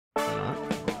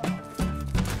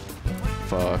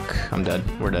Fuck. I'm dead.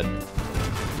 We're dead.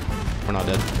 We're not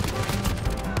dead.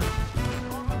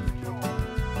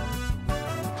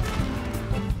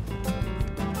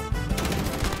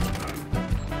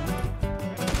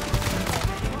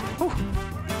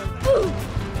 Whew.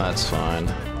 That's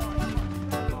fine.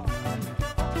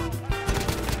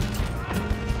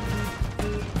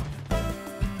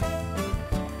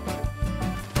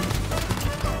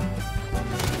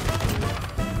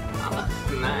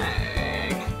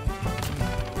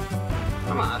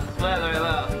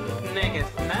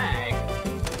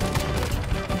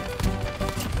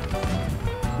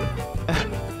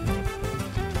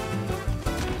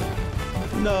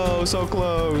 No, so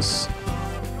close.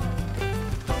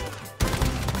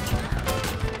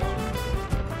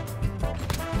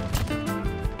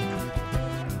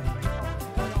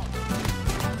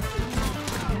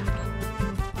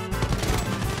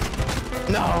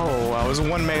 No, I was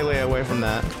one melee away from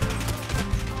that.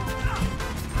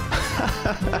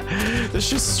 There's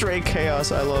just straight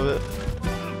chaos. I love it.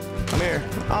 I'm here.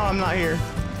 Oh, I'm not here.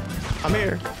 I'm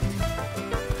here.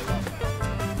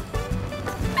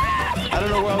 I don't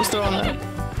know where I was throwing that.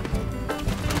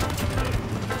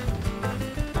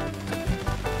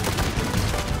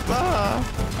 Ah.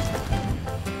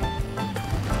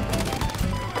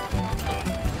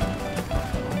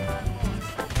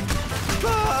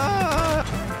 Ah.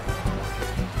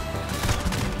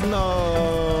 No.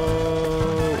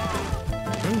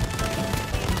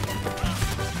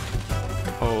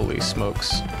 Holy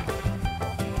smokes.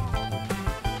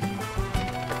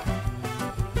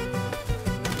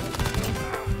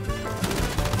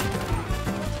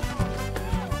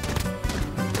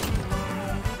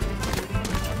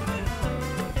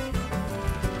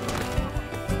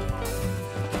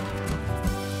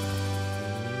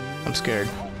 I'm scared.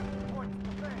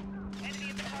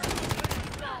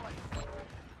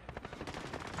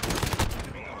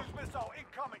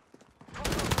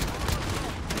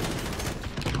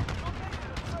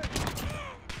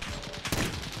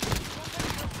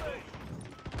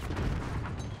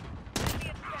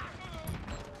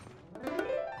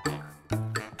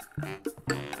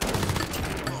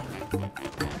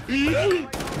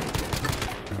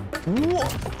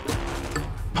 What?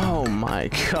 Oh my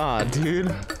god,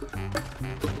 dude.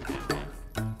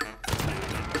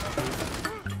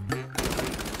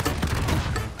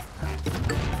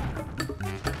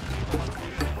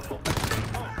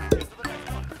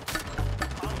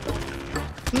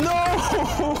 No!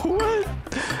 What?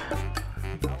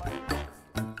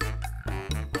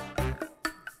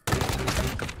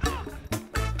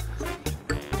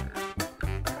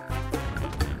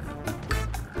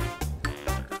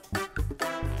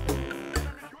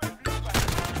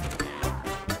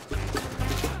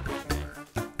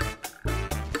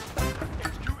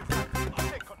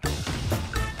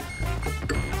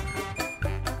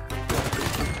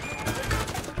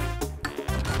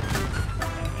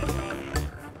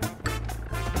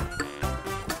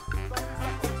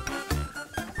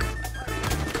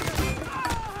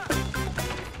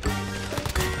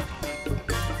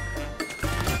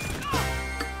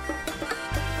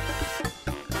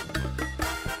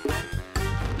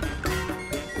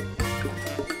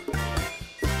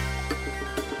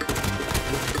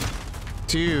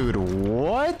 Dude,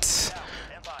 what?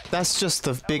 That's just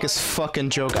the biggest fucking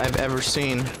joke I've ever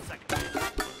seen.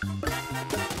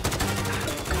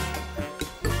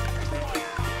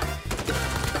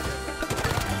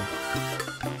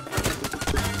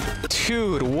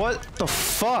 Dude, what the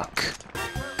fuck?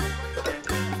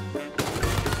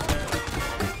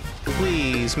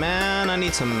 Please, man, I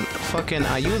need some fucking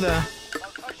ayuda.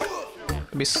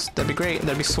 That'd be great,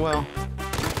 that'd be swell.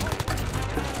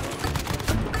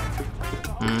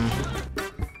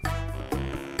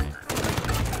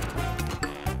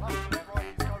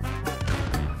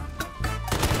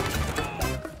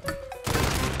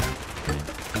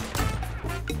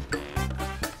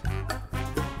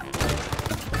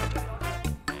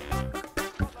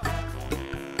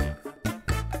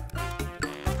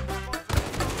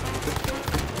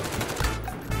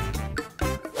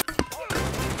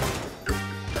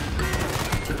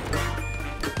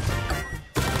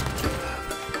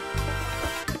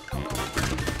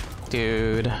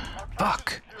 Dude.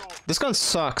 Fuck. This gun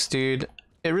sucks, dude.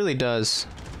 It really does.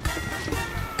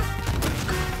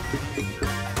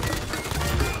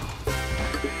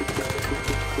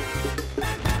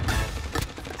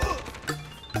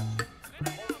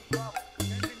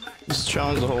 Just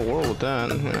challenged the whole world with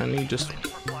that, and he just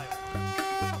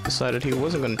decided he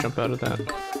wasn't gonna jump out of that.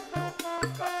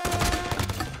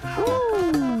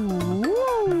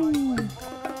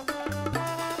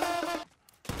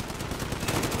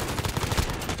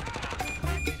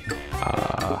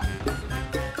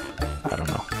 I don't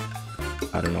know.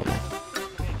 I don't know, man.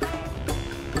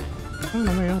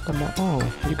 Oh,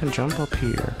 you can jump up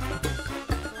here.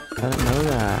 I didn't know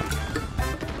that.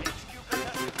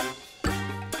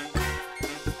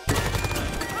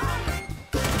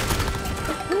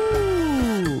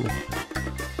 Woo!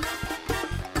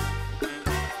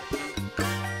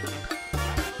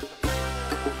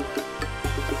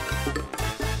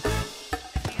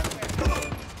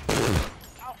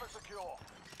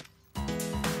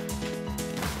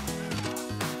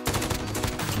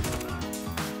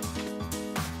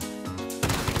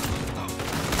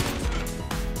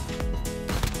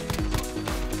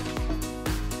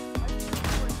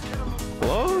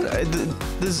 Hello?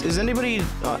 Is anybody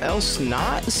else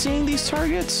not seeing these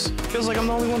targets? Feels like I'm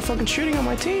the only one fucking shooting on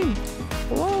my team.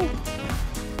 Hello?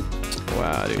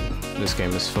 Wow, dude. This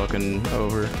game is fucking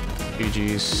over.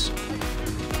 GG's.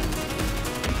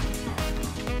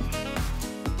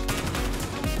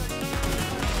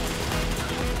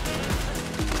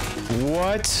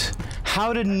 What?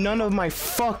 How did none of my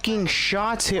fucking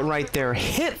shots hit right there?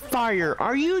 Hipfire!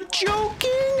 Are you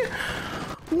joking?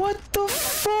 What the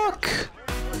fuck?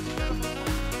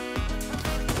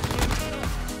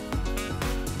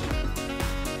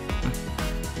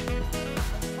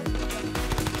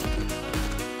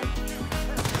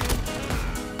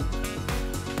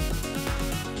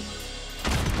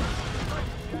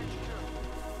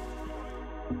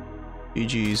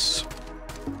 GG's.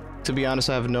 To be honest,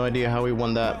 I have no idea how we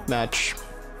won that match.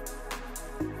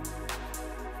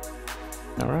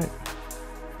 Alright.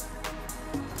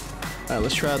 Alright,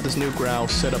 let's try out this new growl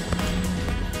setup.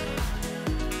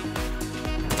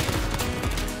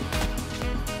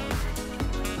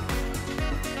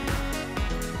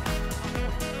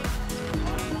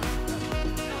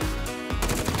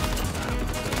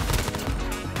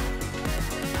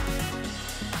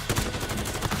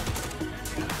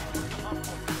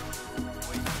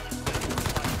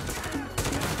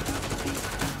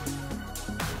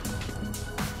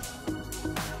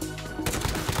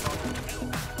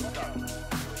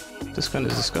 This gun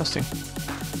is disgusting.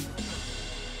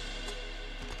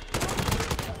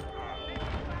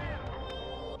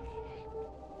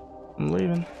 I'm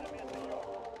leaving.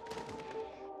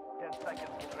 10 seconds,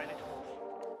 get ready to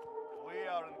move. We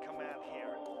are in command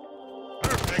here.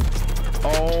 Perfect.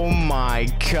 Oh my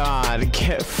god,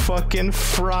 get fucking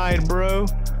fried, bro.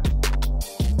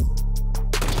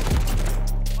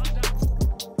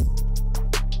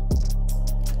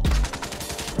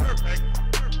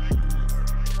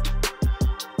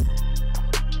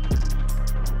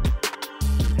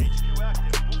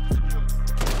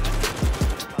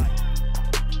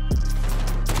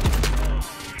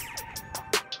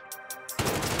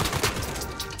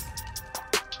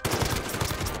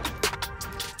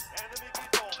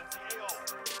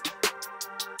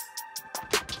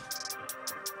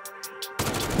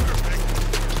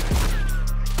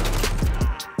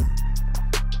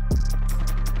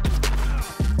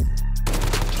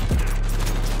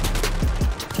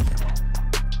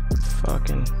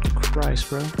 Fucking Christ,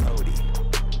 bro.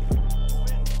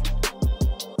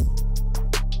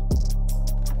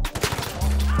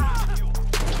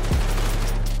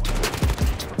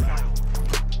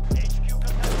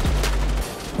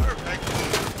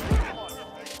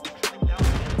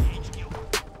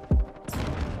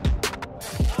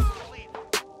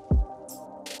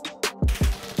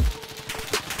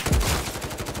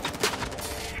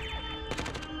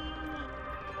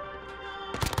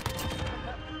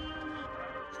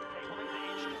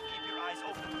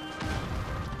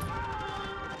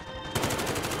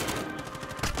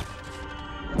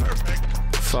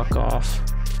 Fuck off.